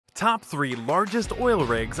Top 3 largest oil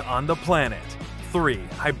rigs on the planet. 3.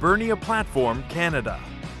 Hibernia Platform, Canada.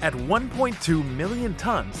 At 1.2 million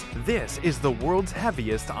tons, this is the world's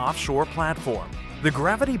heaviest offshore platform. The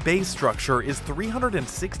gravity base structure is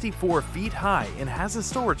 364 feet high and has a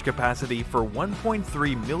storage capacity for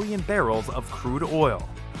 1.3 million barrels of crude oil.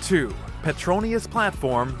 2. Petronas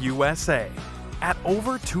Platform, USA. At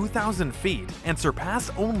over 2,000 feet and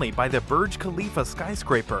surpassed only by the Burj Khalifa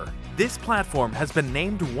skyscraper, this platform has been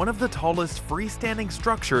named one of the tallest freestanding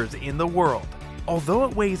structures in the world. Although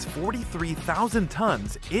it weighs 43,000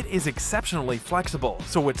 tons, it is exceptionally flexible,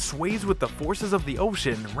 so it sways with the forces of the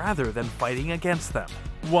ocean rather than fighting against them.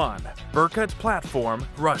 1. Berkut Platform,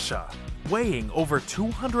 Russia. Weighing over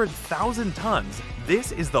 200,000 tons,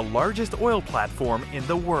 this is the largest oil platform in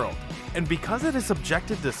the world. And because it is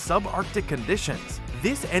subjected to subarctic conditions,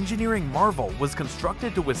 this engineering marvel was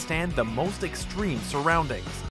constructed to withstand the most extreme surroundings.